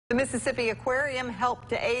The Mississippi Aquarium helped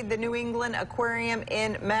to aid the New England Aquarium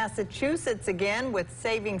in Massachusetts again with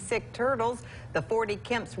saving sick turtles. The 40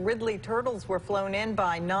 Kemp's Ridley turtles were flown in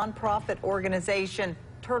by nonprofit organization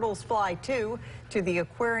Turtles Fly 2 to the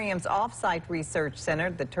aquarium's off-site research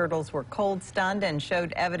center. The turtles were cold stunned and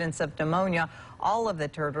showed evidence of pneumonia. All of the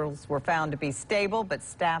turtles were found to be stable, but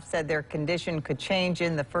staff said their condition could change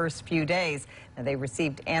in the first few days. Now, they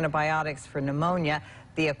received antibiotics for pneumonia.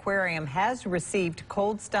 The aquarium has received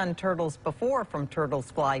cold-stunned turtles before from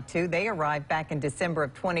Turtles Fly 2. They arrived back in December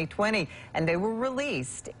of 2020, and they were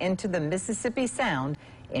released into the Mississippi Sound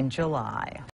in July.